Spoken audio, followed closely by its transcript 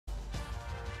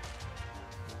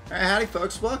Alright, howdy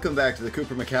folks, welcome back to the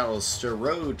Cooper McAllister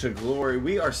Road to Glory.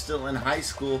 We are still in high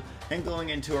school and going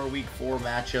into our week 4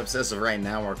 matchups. As of right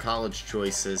now, our college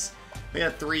choices. We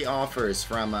have 3 offers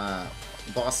from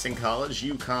Boston College,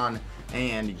 UConn,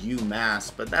 and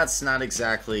UMass, but that's not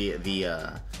exactly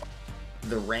the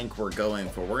rank we're going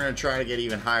for. We're going to try to get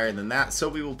even higher than that, so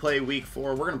we will play week 4.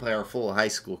 We're going to play our full high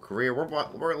school career.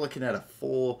 We're looking at a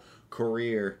full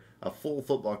career, a full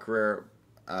football career,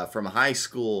 from high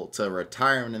school to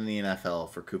retirement in the NFL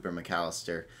for Cooper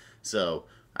McAllister. So,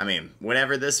 I mean,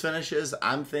 whenever this finishes,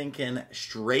 I'm thinking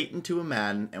straight into a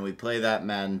Madden, and we play that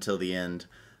Madden till the end,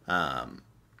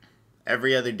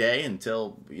 every other day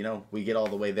until, you know, we get all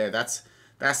the way there. That's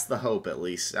the hope, at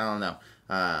least. I don't know.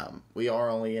 We are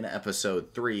only in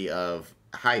episode 3 of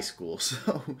high school,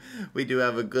 so we do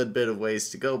have a good bit of ways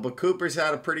to go. But Cooper's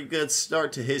had a pretty good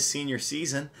start to his senior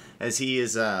season, as he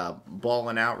is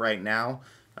balling out right now.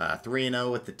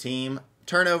 3-0 with the team.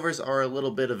 Turnovers are a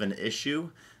little bit of an issue,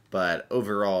 but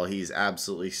overall he's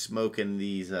absolutely smoking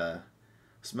these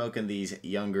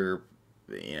younger,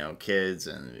 you know, kids,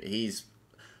 and he's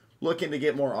looking to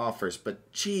get more offers.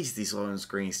 But geez, these loading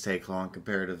screens take long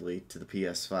comparatively to the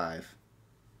PS5.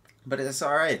 But it's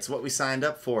alright, it's what we signed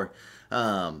up for.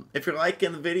 If you're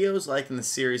liking the videos, liking the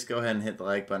series, go ahead and hit the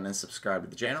like button and subscribe to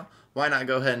the channel. Why not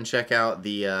go ahead and check out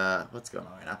the, what's going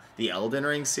on right now? The Elden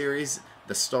Ring series,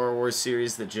 the Star Wars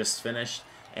series that just finished,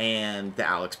 and the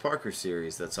Alex Parker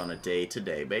series that's on a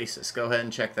day-to-day basis. Go ahead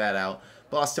and check that out.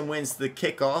 Boston wins the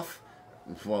kickoff.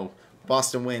 Well,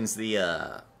 Boston wins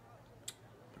the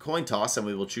coin toss, and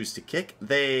we will choose to kick.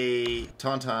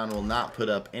 Tauntaun will not put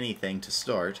up anything to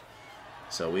start.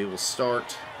 So we will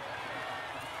start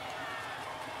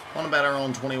on about our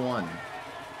own 21.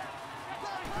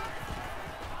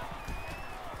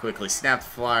 Quickly snapped,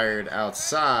 fired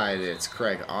outside. It's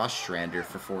Craig Ostrander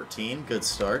for 14. Good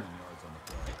start.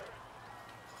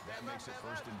 That makes it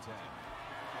 1st and 10.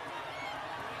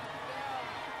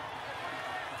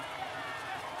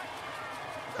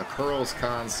 A curls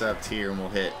concept here, and we'll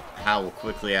hit Howell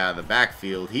quickly out of the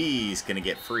backfield. He's going to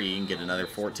get free and get another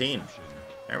 14.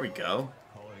 There we go.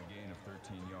 Call it a gain of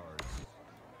 13 yards.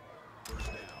 1st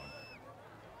down.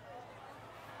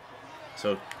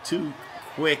 So 2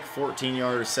 quick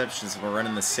 14-yard receptions. We're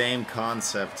running the same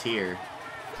concept here.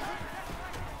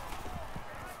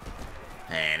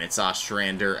 And it's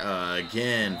Ostrander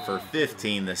again for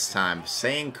 15 this time.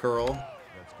 Same curl,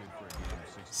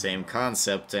 same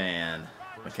concept, and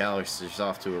McAllister's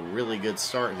off to a really good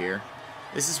start here.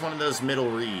 This is one of those middle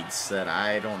reads that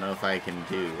I don't know if I can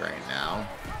do right now.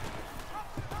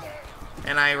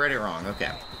 And I read it wrong.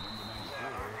 Okay.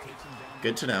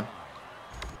 Good to know.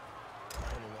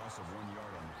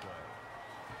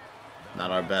 Not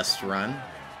our best run.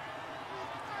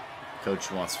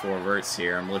 Coach wants 4 verts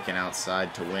here. I'm looking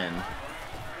outside to Win.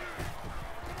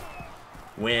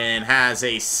 Win has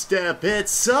a step.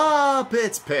 It's up.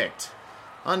 It's picked.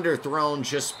 Underthrown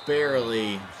just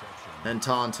barely. And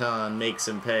Tauntaun makes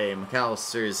him pay.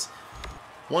 McAllister's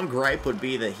one gripe would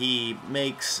be that he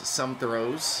makes some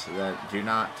throws that do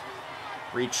not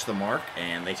reach the mark,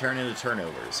 and they turn into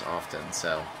turnovers often.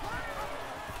 So,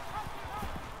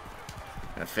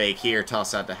 gonna fake here,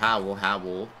 toss out to Howell.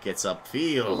 Howell gets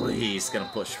upfield. He's gonna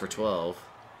push for 12.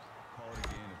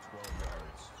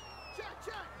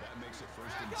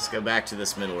 Let's go back to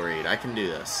this middle read. I can do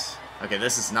this. Okay,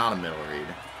 this is not a middle read.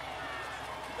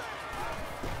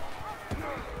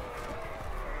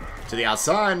 To the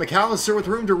outside, McAllister with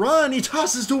room to run. He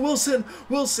tosses to Wilson.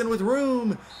 Wilson with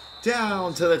room.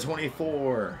 Down to the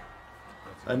 24.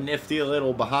 A nifty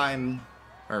little behind,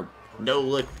 or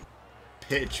no-look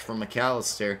pitch from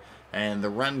McAllister. And the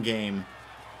run game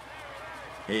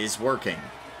is working.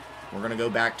 We're going to go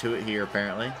back to it here,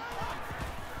 apparently.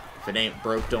 If it ain't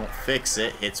broke, don't fix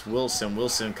it. It's Wilson.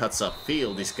 Wilson cuts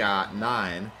upfield. He's got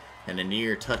 9. And a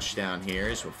near touchdown here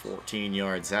as we're 14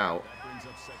 yards out.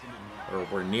 Or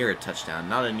we're near a touchdown,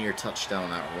 not a near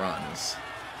touchdown that runs.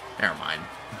 Never mind.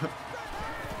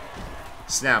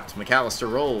 Snapped.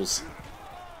 McAllister rolls.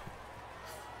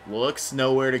 Looks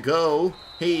nowhere to go.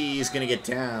 He's going to get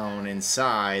down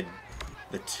inside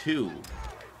the 2.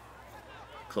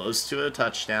 Close to a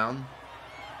touchdown.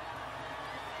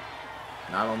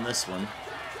 Not on this one.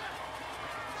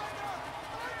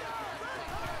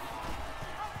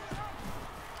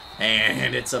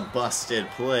 And it's a busted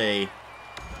play.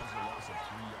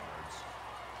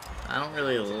 I don't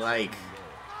really like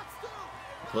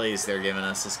the plays they're giving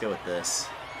us. Let's go with this.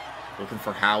 Looking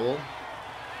for Howell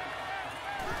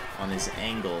on his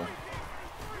angle.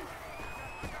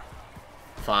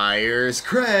 Fires.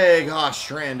 Craig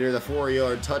Ostrander, the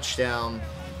 4-yard touchdown.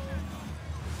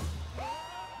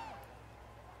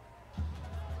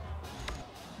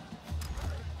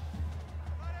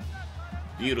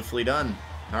 Beautifully done.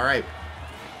 All right.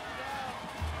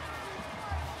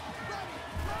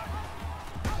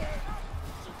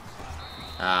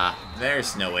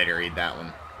 There's no way to read that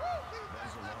one.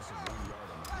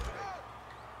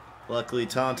 Luckily,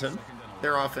 Taunton,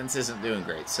 their offense isn't doing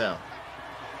great, so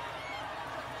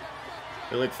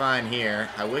we look fine here.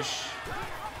 I wish...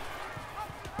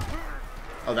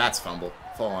 Oh, that's fumble.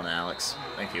 Fall on Alex.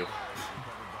 Thank you.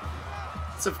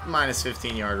 It's a minus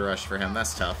 15-yard rush for him.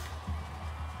 That's tough.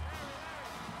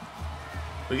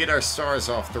 We get our stars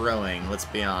off throwing, let's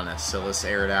be honest, so let's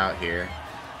air it out here.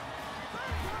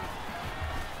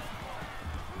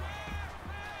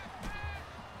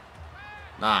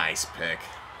 Nice pick.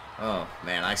 Oh,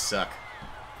 man, I suck.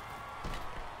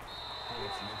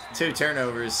 2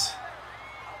 turnovers.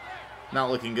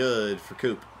 Not looking good for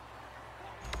Coop.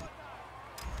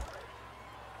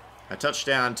 A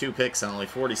touchdown, 2 picks on only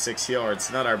 46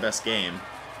 yards. Not our best game.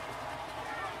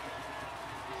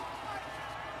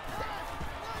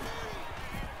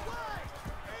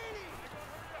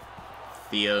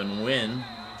 Theo and win.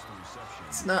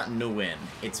 It's not no win.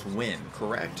 It's win,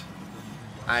 correct?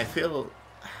 I feel...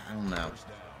 I don't know.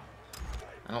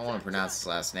 I don't want to pronounce his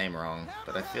last name wrong,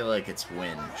 but I feel like it's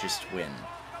win. Just win.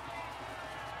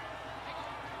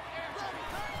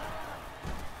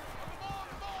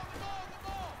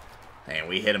 And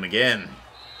we hit him again.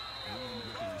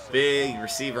 Big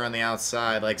receiver on the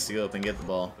outside. Likes to go up and get the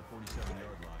ball.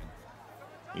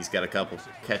 He's got a couple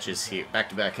catches here.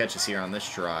 Back-to-back catches here on this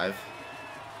drive.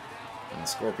 And the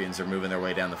Scorpions are moving their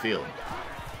way down the field.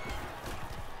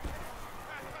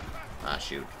 Ah,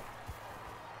 shoot.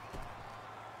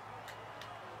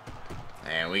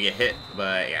 And we get hit,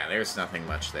 but yeah, there's nothing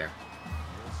much there.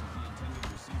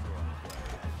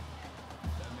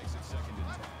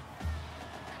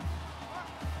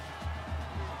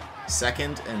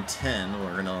 Second and 10.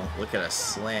 We're going to look at a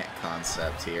slant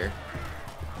concept here.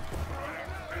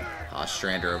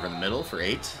 Ostrander over in the middle for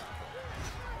 8.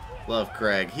 Love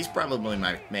Craig. He's probably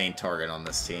my main target on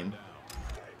this team.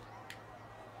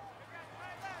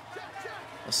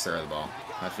 Let's throw the ball.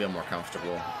 I feel more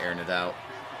comfortable airing it out.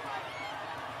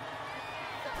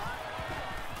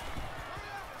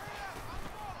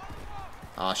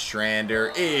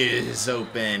 Ostrander is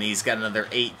open. He's got another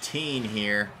 18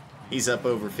 here. He's up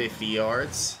over 50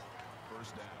 yards.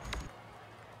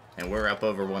 And we're up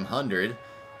over 100.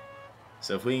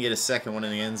 So if we can get a second one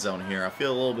in the end zone here, I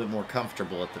feel a little bit more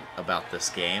comfortable about this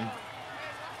game.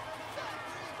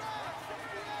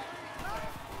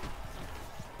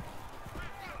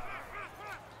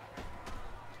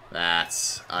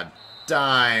 That's a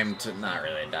dime to... Not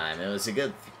really a dime. It was a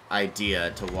good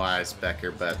idea to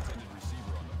Weisbecker, but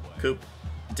Coop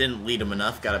didn't lead him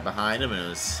enough, got it behind him, and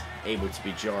was able to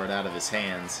be jarred out of his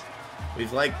hands.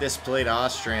 We've liked this play to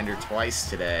Ostrander twice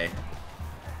today.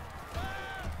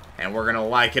 And we're going to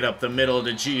like it up the middle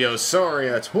to Gio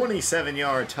Soria.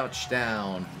 27-yard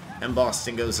touchdown. And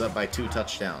Boston goes up by 2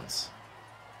 touchdowns.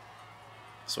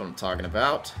 That's what I'm talking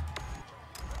about.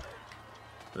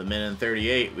 With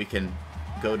 1:38, we can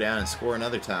go down and score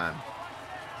another time.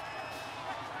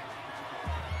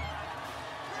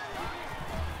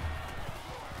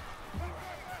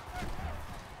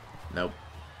 Nope.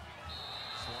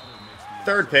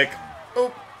 Third pick.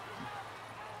 Oh.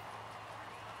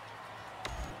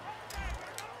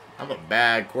 I'm a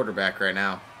bad quarterback right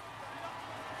now.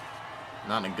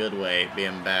 Not in a good way,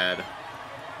 being bad.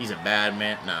 He's a bad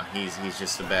man. No, he's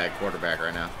just a bad quarterback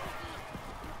right now.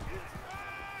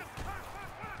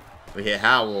 We hit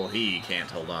Howell. He can't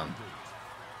hold on.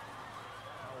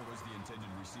 Howell was the intended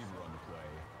receiver on the play.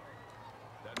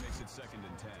 That makes it 2nd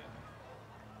and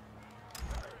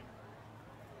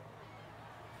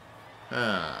 10.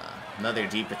 Another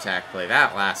deep attack play.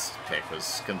 That last pick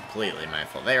was completely my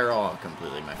fault. They are all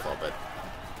completely my fault, but...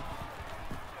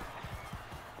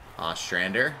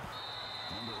 Ostrander.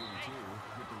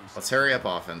 Let's hurry up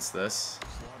offense this.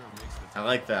 I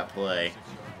like that play.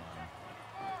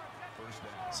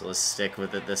 So let's stick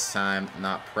with it this time,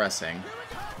 not pressing.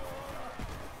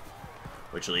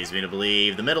 Which leads me to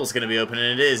believe the middle's going to be open,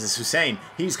 and it is. It's Hussein.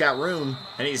 He's got room,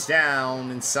 and he's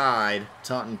down inside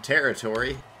Taunton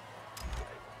territory.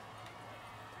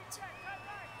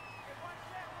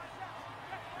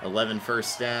 11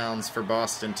 first downs for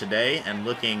Boston today, and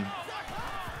looking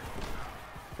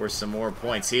for some more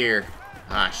points here.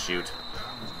 Ah, shoot.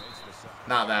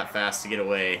 Not that fast to get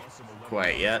away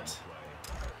quite yet.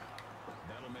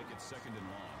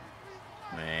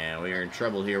 Man, we are in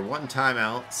trouble here. 1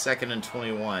 timeout, 2nd and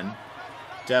 21.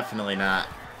 Definitely not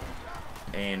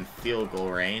in field goal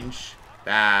range.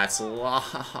 That's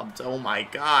lobbed. Oh my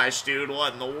gosh, dude.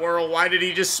 What in the world? Why did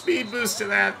he just speed boost to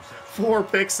that? 4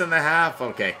 picks in the half.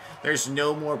 Okay, there's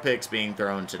no more picks being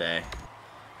thrown today.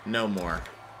 No more.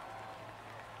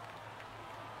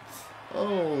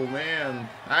 Oh, man.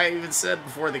 I even said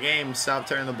before the game, stop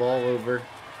turning the ball over.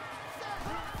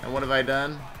 And what have I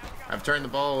done? I've turned the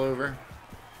ball over.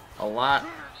 A lot.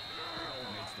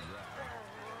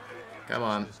 Come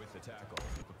on.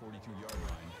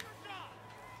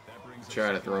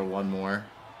 Try to throw one more.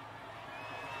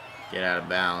 Get out of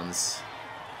bounds.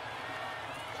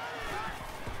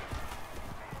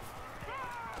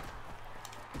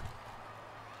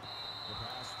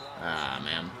 Ah,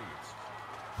 man.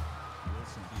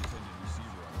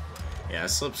 Yeah,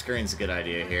 slip screen's a good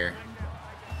idea here.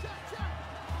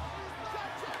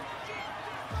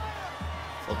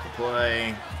 Flip the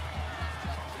play.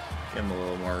 Give him a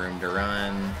little more room to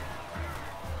run.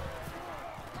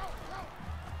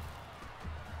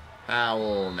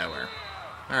 Foul, nowhere.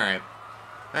 Alright.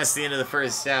 That's the end of the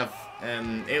first half,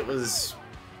 and it was,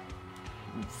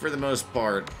 for the most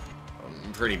part,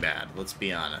 pretty bad, let's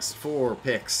be honest. 4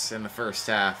 picks in the first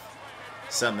half.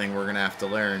 Something we're going to have to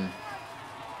learn.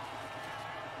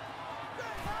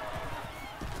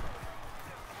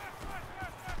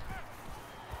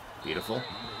 Beautiful.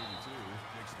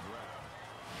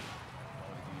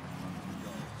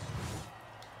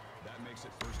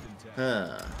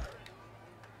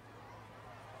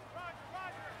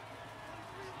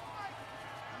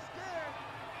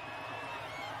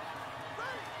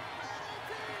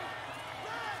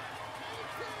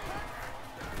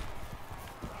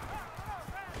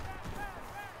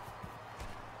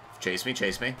 Chase me,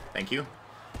 chase me. Thank you.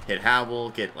 Hit Howell,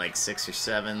 get like 6 or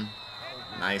 7.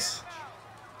 Nice.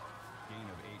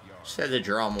 Just had to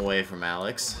draw him away from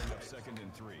Alex.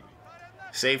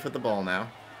 Safe with the ball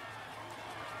now.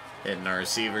 Hitting our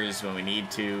receivers when we need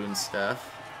to and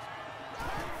stuff.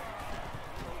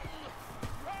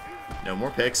 No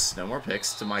more picks. No more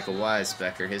picks to Michael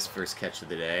Weisbecker. His first catch of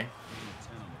the day.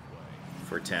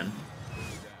 For 10.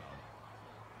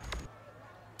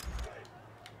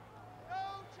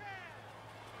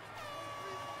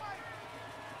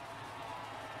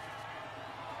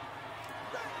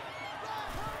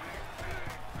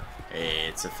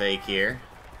 It's a fake here.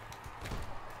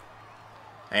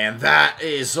 And that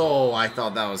is, oh, I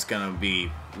thought that was going to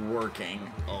be working.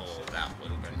 Oh, that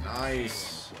would have been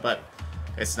nice. But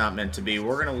it's not meant to be.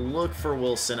 We're going to look for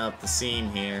Wilson up the seam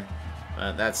here.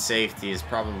 That safety is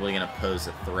probably going to pose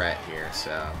a threat here,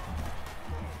 so.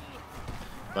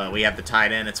 But we have the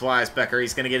tight end. It's Weisbecker.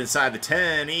 He's going to get inside the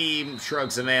 10. He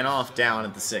shrugs a man off down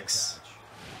at the 6.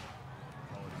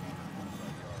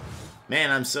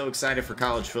 Man, I'm so excited for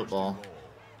college football.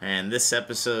 And these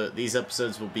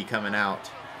episodes will be coming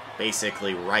out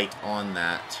basically right on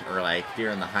that, or like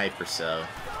during the hype or so.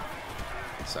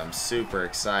 So I'm super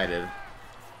excited.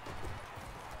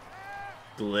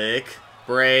 Glick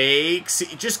breaks.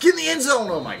 Just get in the end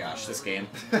zone. Oh my gosh, this game.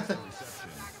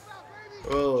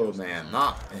 Oh man,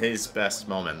 not his best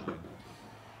moment.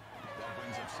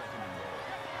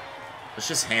 Let's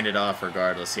just hand it off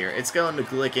regardless here. It's going to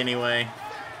Glick anyway.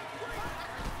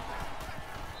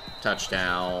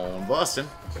 Touchdown, Boston.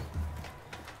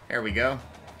 There we go.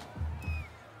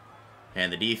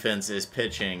 And the defense is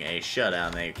pitching a shutout,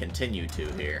 and they continue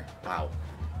to here. Wow.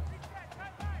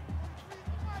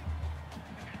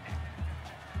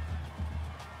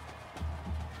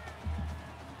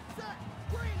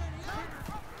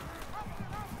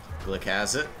 Glick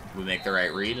has it. We make the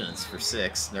right read, and it's for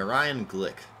 6. Now Ryan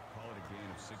Glick,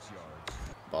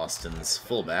 Boston's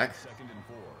fullback.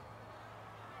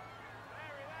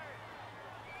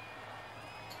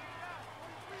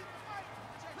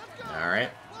 Alright.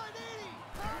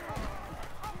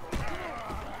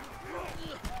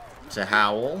 To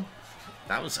Howell.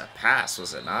 That was a pass,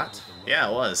 was it not? Yeah,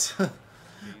 it was.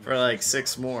 For like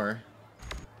 6 more.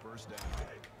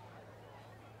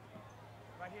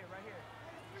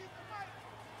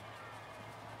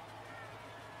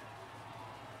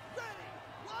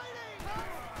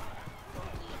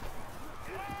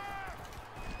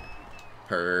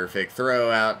 Perfect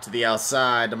throw out to the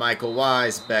outside to Michael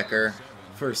Weisbecker.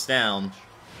 First down.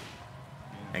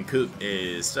 And Coop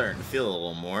is starting to feel a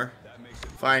little more.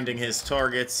 Finding his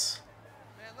targets.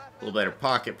 A little better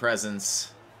pocket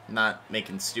presence. Not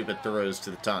making stupid throws to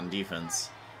the Taunton defense.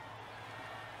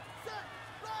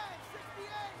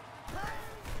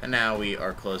 And now we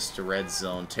are close to red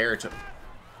zone territory.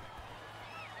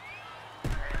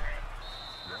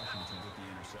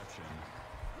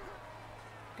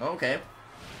 Okay.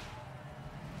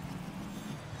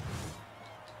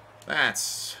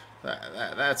 That's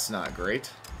not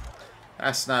great.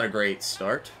 That's not a great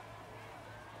start.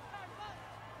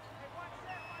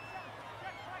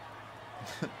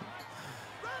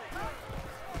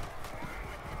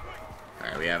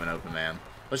 Alright, we have an open man.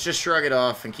 Let's just shrug it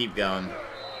off and keep going.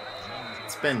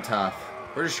 It's been tough.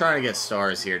 We're just trying to get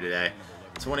stars here today.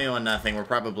 21-0. We're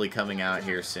probably coming out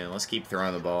here soon. Let's keep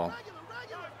throwing the ball.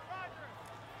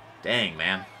 Dang,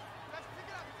 man.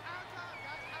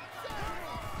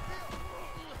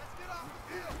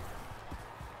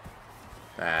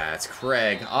 That's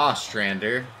Craig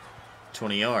Ostrander.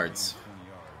 20 yards.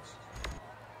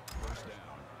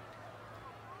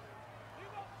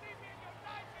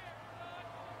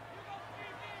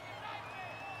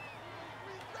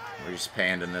 We're just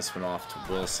handing this one off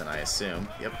to Wilson, I assume.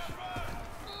 Yep.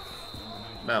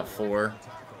 About 4.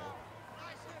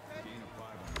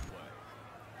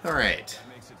 All right.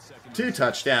 2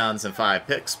 touchdowns and 5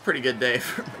 picks. Pretty good day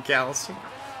for McAllister.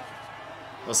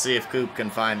 We'll see if Coop can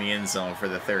find the end zone for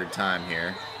the 3rd time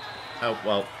here. Oh,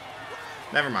 well,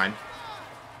 never mind.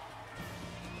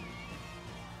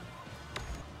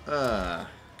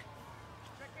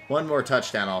 One more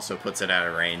touchdown also puts it out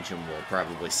of range, and we'll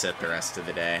probably sit the rest of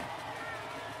the day.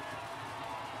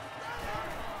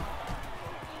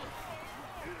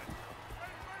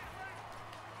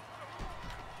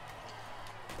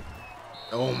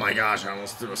 Oh my gosh, I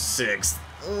almost threw a 6th.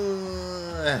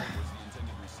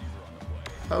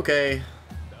 Okay.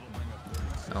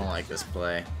 I don't like this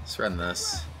play. Let's run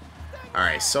this.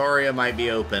 Alright, Soria might be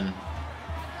open.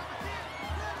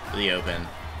 The open.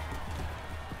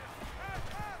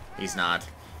 He's not.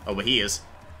 Oh, but he is.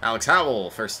 Alex Howell,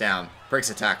 first down. Breaks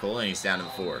a tackle, and he's down to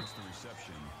the 4.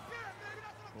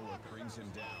 Brings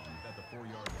him down at the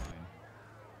 4-yard line.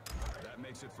 That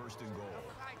makes it 1st and goal.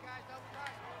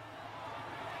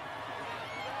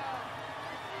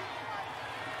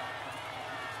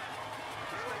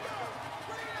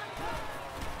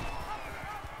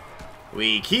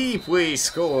 We keep, we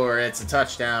score. It's a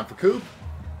touchdown for Coop.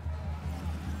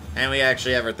 And we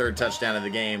actually have our 3rd touchdown of the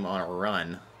game on a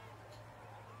run.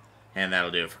 And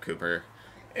that'll do it for Cooper.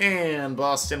 And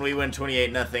Boston, we win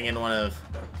 28-0 in one of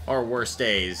our worst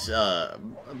days.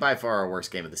 By far our worst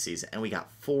game of the season. And we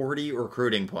got 40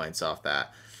 recruiting points off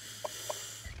that.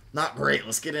 Not great.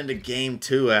 Let's get into game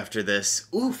 2 after this.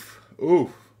 Oof.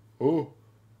 Oof. Ooh.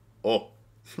 Oh.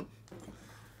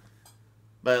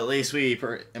 But at least we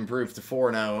improved to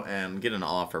 4-0 and get an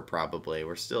offer probably.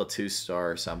 We're still a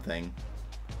 2-star or something.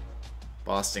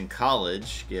 Boston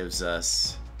College gives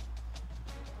us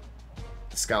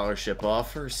a scholarship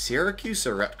offer. Syracuse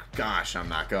or Rutgers? Gosh, I'm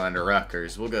not going to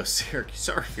Rutgers. We'll go Syracuse.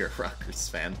 Sorry if you're a Rutgers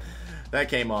fan. That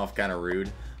came off kind of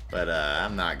rude, but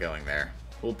I'm not going there.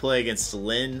 We'll play against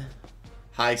Lynn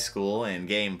High School in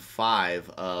game 5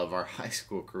 of our high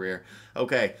school career.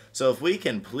 Okay, so if we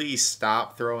can please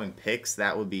stop throwing picks,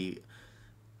 that would be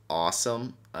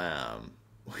awesome.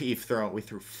 We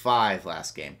threw 5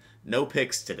 last game. No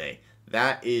picks today.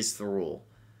 That is the rule.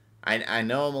 I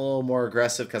know I'm a little more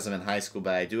aggressive because I'm in high school,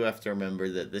 but I do have to remember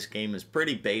that this game is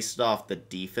pretty based off the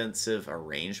defensive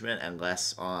arrangement and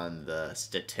less on the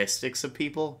statistics of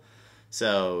people.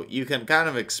 So you can kind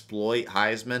of exploit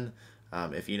Heisman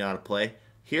if you know how to play.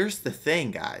 Here's the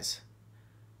thing, guys.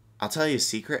 I'll tell you a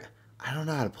secret. I don't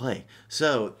know how to play.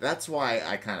 So that's why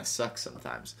I kind of suck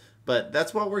sometimes. But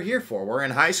that's what we're here for. We're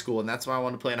in high school, and that's why I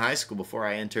wanted to play in high school before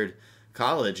I entered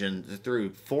college and threw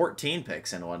 14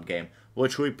 picks in one game,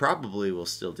 which we probably will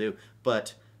still do.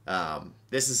 But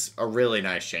this is a really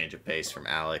nice change of pace from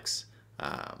Alex.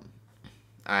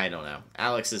 I don't know.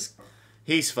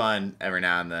 He's fun every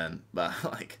now and then, but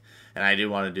and I do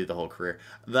want to do the whole career.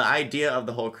 The idea of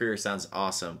the whole career sounds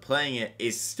awesome. Playing it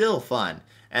is still fun,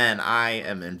 and I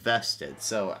am invested,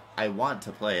 so I want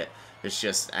to play it. It's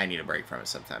just I need a break from it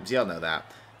sometimes. Y'all know that.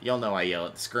 Y'all know I yell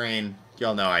at the screen.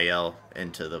 Y'all know I yell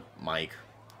into the mic.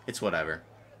 It's whatever.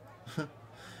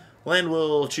 Lynn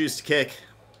will choose to kick,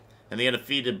 and the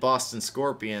undefeated Boston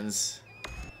Scorpions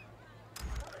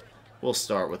will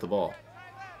start with the ball.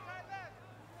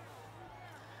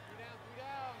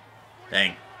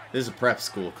 Dang. This is a prep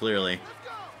school, clearly.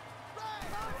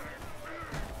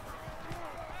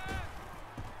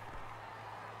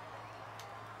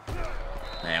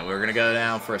 Man, we were going to go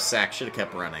down for a sack. Should have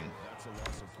kept running.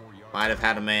 Might have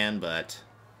had a man, but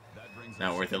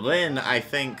not worth it. Lynn, I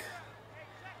think...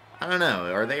 I don't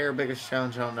know. Are they our biggest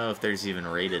challenge? I don't know if there's even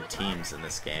rated teams in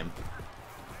this game.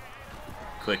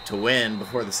 Quick to win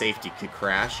before the safety could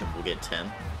crash, and we'll get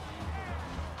 10.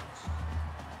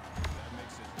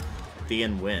 The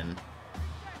end win.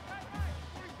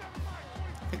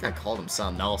 I think I called him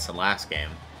Son Nelson last game.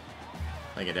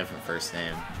 Like a different first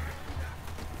name.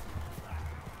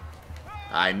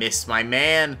 I missed my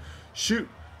man. Shoot.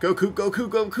 Go Coop, go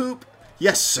Coop, go Coop.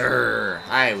 Yes, sir.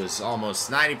 I was almost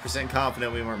 90%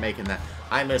 confident we weren't making that.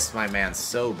 I missed my man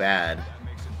so bad.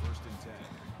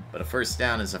 But a first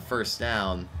down is a first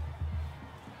down.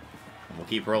 And we'll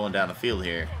keep rolling down the field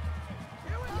here.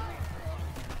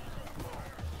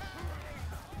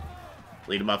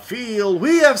 Lead him upfield.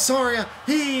 We have Saria.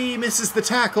 He misses the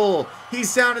tackle.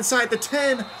 He's down inside the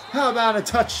 10. How about a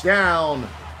touchdown?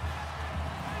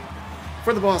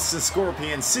 For the Boston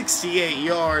Scorpions, 68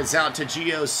 yards out to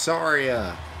Gio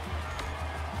Saria.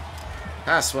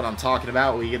 That's what I'm talking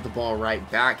about. We get the ball right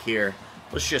back here.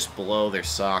 Let's just blow their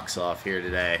socks off here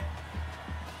today.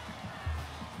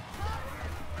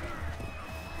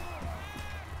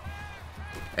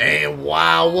 And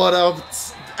wow, what a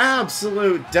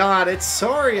absolute dot. It's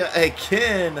Saria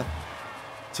again.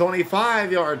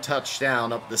 25-yard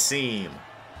touchdown up the seam.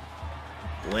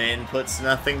 Lynn puts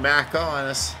nothing back on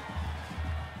us.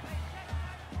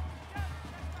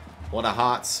 What a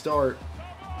hot start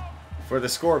for the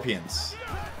Scorpions.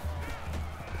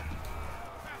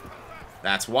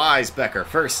 That's Weisbecker,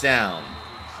 first down.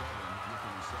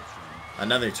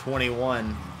 Another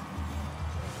 21.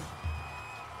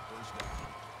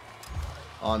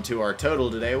 On to our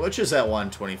total today, which is at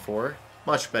 124.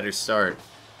 Much better start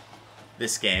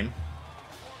this game.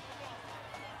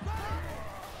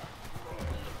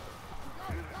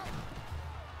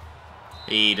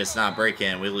 He does not break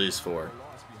in. We lose 4.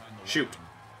 Shoot.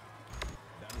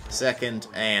 2nd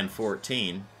and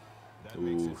 14.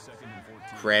 Ooh.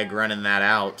 Craig running that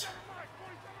out.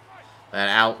 That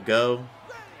out go.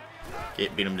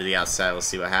 Beat him to the outside. Let's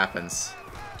see what happens.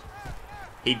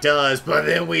 He does, but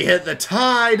then we hit the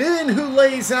tight end who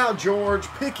lays out George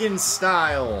Pickens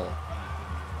style.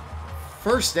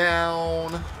 First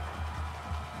down.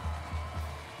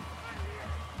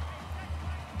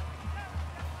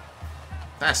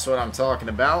 That's what I'm talking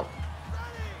about.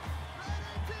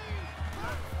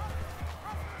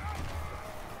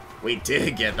 We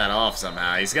did get that off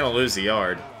somehow. He's going to lose a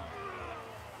yard.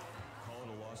 Call it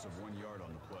a loss of 1 yard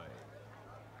on the play.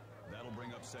 That'll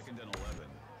bring up 2nd and 11.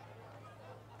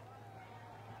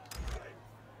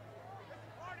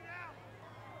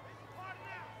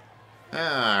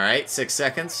 Alright, 6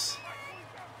 seconds.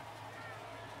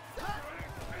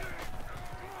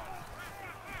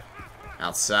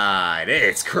 Outside,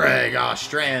 it's Craig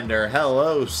Ostrander.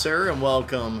 Hello, sir, and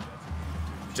welcome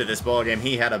to this ball game.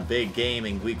 He had a big game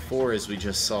in week 4, as we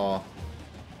just saw.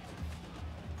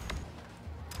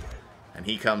 And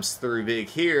he comes through big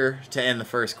here to end the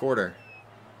first quarter.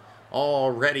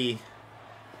 Already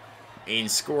in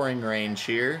scoring range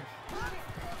here.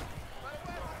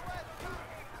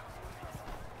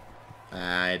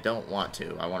 I don't want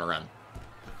to. I want to run.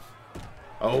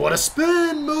 Oh, what a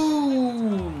spin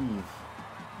move!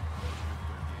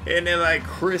 Isn't it like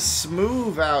Chris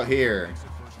Smooth out here?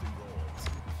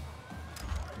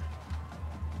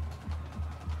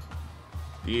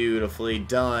 Beautifully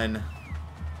done.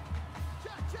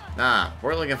 Nah,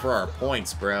 we're looking for our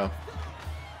points, bro.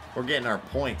 We're getting our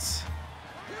points.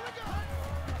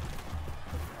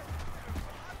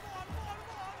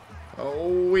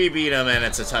 Oh, we beat him, and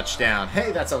it's a touchdown.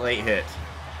 Hey, that's a late hit.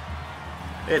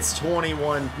 It's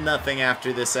 21-0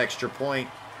 after this extra point.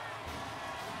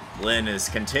 Lynn is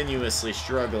continuously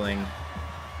struggling.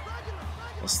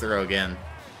 Let's throw again.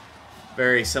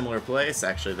 Very similar play. It's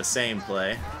actually the same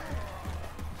play.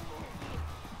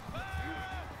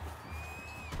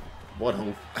 What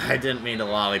a, I didn't mean to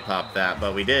lollipop that,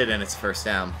 but we did, and it's first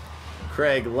down.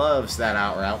 Craig loves that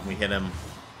out route, and we hit him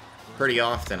pretty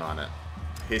often on it.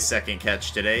 His second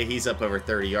catch today. He's up over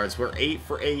 30 yards. We're 8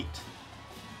 for 8.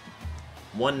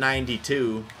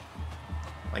 192.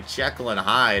 Like Jekyll and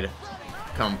Hyde.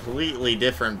 Completely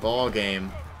different ball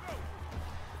game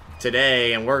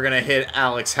today, and we're going to hit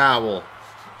Alex Howell.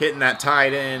 Hitting that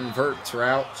tight end verts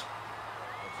route.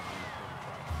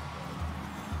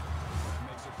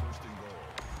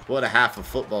 What a half of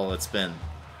football it's been.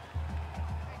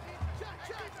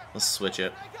 Let's switch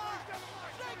it.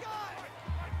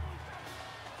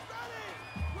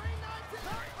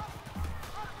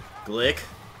 Glick.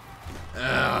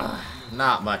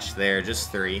 Not much there,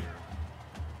 just 3.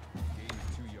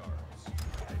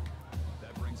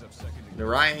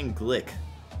 Ryan Glick.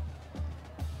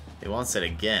 He wants it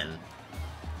again.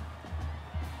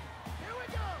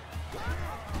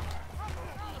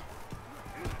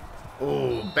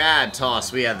 Oh, bad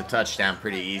toss. We had the touchdown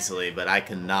pretty easily, but I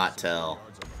cannot tell.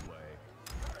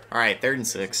 Alright, 3rd and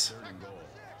 6.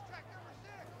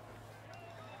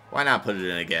 Why not put it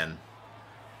in again?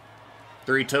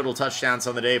 3 total touchdowns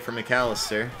on the day for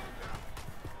McAllister.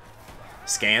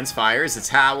 Scans, fires. It's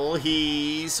Howell.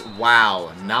 He's...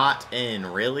 Wow. Not in.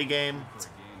 Really, game?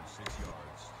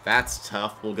 That's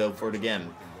tough. We'll go for it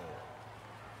again.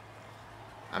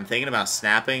 I'm thinking about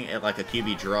snapping it like a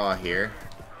QB draw here.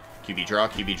 QB draw,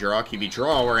 QB draw, QB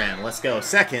draw. We're in. Let's go.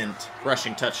 Second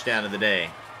rushing touchdown of the day.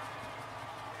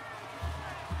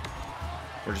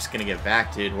 We're just going to get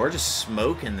back, dude. We're just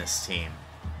smoking this team.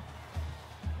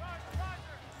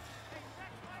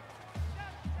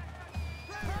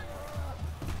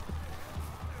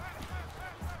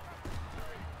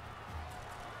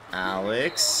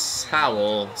 Alex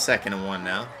Howell, 2nd and 1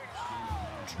 now.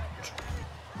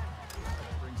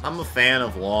 I'm a fan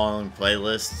of long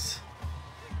playlists,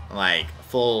 like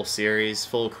full series,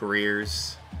 full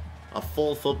careers. A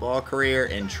full football career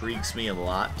intrigues me a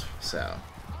lot, so.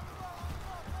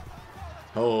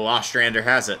 Oh, Ostrander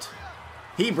has it.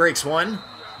 He breaks one,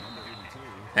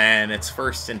 and it's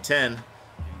 1st and 10.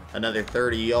 Another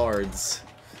 30 yards,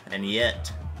 and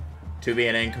yet to be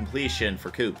an incompletion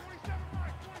for Coop.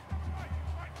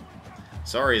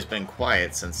 Sorry, it's been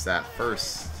quiet since that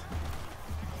first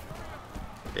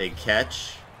big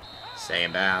catch. Stay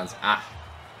in bounds. Ah.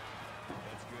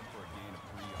 That's good for a gain of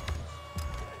 3 yards.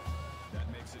 That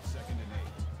makes it 2nd and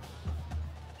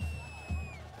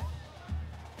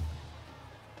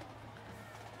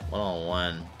 8.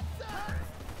 1-on-1.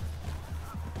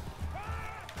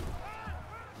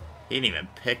 He didn't even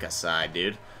pick a side,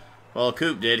 dude. Well,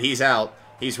 Coop did. He's out.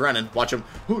 He's running. Watch him.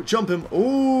 Ooh, jump him.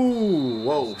 Ooh.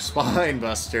 Whoa. Spine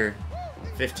buster.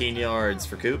 15 yards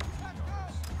for Coop.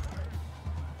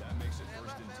 That makes it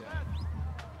 1st and 10.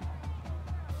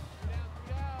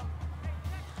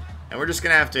 And we're just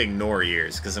going to have to ignore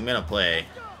years because I'm going to play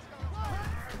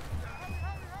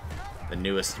the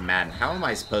newest Madden. How am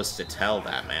I supposed to tell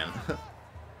that, man? That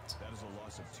is a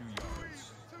loss of 2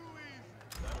 yards.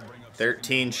 That'll bring up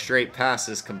 13 straight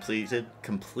passes completed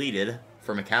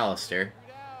for McAllister.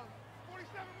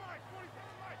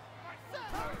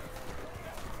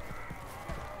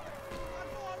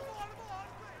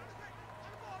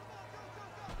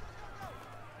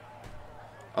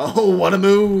 Oh, what a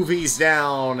move. He's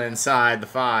down inside the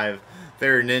 5.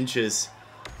 3rd and inches.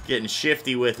 Getting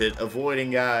shifty with it.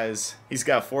 Avoiding guys. He's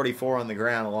got 44 on the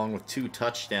ground along with 2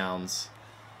 touchdowns.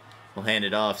 We'll hand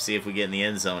it off. See if we get in the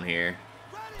end zone here.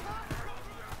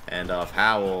 And off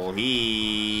Howell.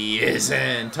 He is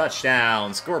in.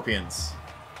 Touchdown. Scorpions.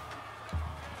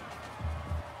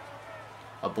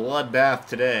 A bloodbath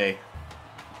today.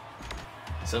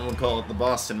 Someone call it the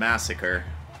Boston Massacre.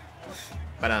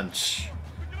 Ba-dunch.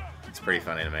 It's pretty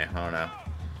funny to me. I don't know.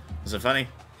 Was it funny?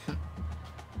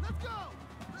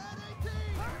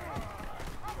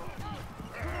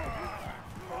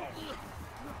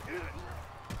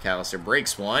 McAllister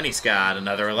breaks one. He's got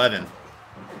another 11.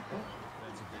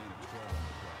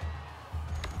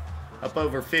 Up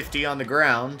over 50 on the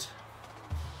ground.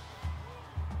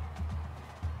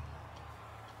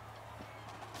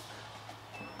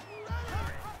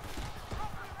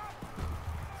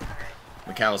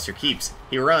 McAllister keeps.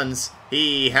 He runs.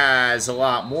 He has a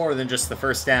lot more than just the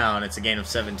first down. It's a gain of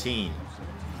 17.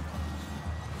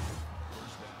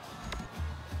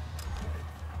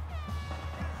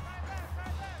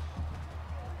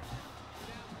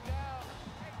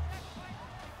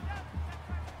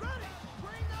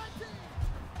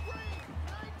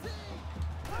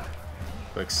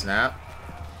 Quick snap.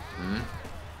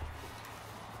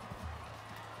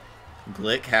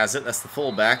 Glick has it. That's the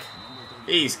fullback.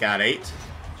 He's got 8.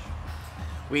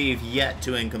 We've yet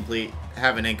to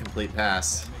have an incomplete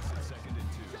pass.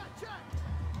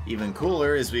 Even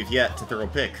cooler is we've yet to throw a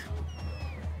pick.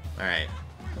 Alright.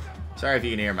 Sorry if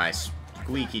you can hear my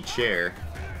squeaky chair.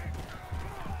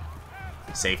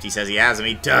 Safety says he has him.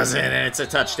 He doesn't, and it's a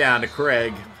touchdown to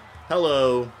Craig.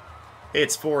 Hello.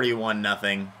 It's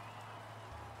 41-0.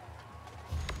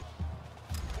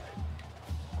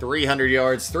 300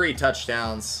 yards, 3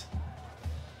 touchdowns.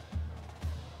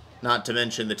 Not to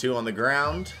mention the 2 on the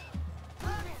ground.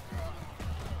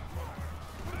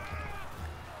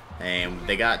 And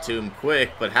they got to him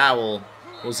quick, but Howell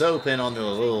was open on the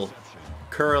little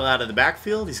curl out of the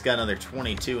backfield. He's got another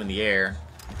 22 in the air.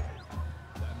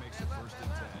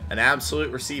 An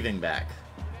absolute receiving back.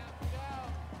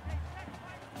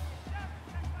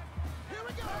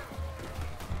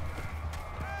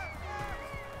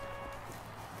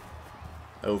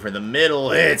 Over the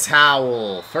middle, it's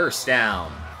Howell. First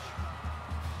down.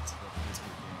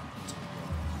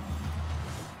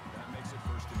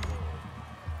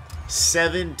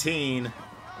 17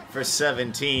 for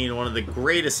 17. One of the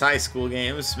greatest high school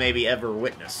games maybe ever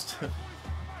witnessed.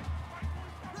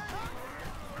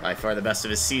 By far the best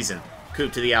of his season.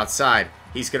 Coop to the outside.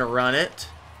 He's going to run it.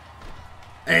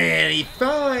 And he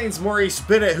finds Maurice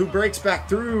Bennett, who breaks back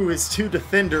through his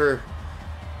 2-defender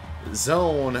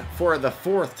zone for the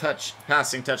 4th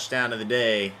passing touchdown of the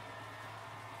day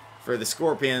for the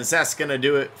Scorpions. That's going to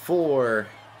do it for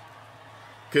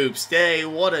Coop's day.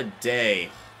 What a day.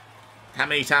 How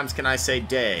many times can I say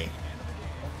day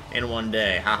in one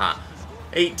day? Haha.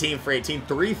 18 for 18,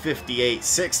 358,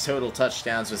 6 total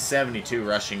touchdowns with 72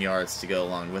 rushing yards to go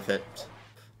along with it.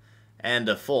 And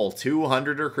a full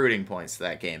 200 recruiting points to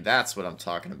that game. That's what I'm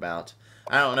talking about.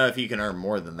 I don't know if you can earn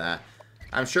more than that.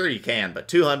 I'm sure you can, but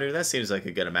 200, that seems like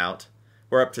a good amount.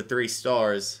 We're up to 3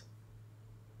 stars.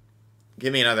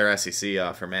 Give me another SEC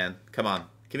offer, man. Come on.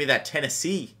 Give me that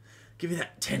Tennessee. Give me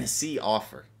that Tennessee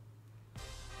offer.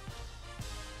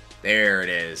 There it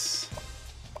is.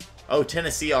 Oh,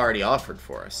 Tennessee already offered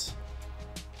for us.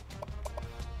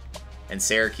 And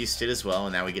Syracuse did as well,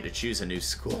 and now we get to choose a new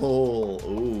school.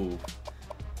 Ooh.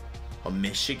 A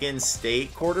Michigan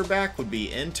State quarterback would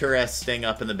be interesting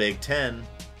up in the Big Ten.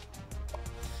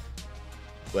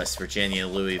 West Virginia,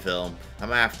 Louisville. I'm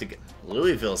going to have to get...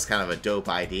 Louisville's kind of a dope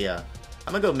idea.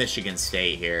 I'm going to go Michigan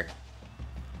State here.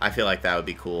 I feel like that would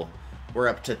be cool. We're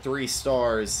up to 3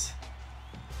 stars.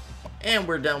 And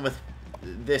we're done with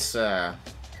this,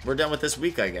 we're done with this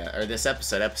week, I guess. Or this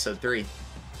episode, episode 3.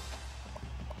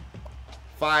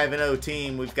 5-0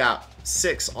 team. We've got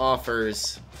 6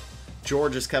 offers.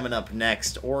 Georgia's coming up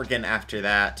next. Oregon after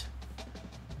that.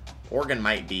 Oregon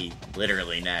might be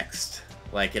literally next.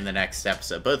 Like in the next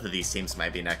episode. Both of these teams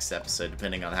might be next episode,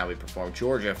 depending on how we perform.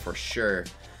 Georgia for sure.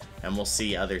 And we'll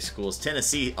see other schools.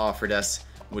 Tennessee offered us,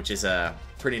 which is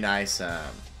pretty nice.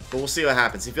 But we'll see what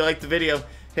happens. If you liked the video,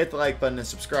 hit the like button and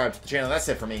subscribe to the channel. That's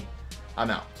it for me. I'm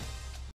out.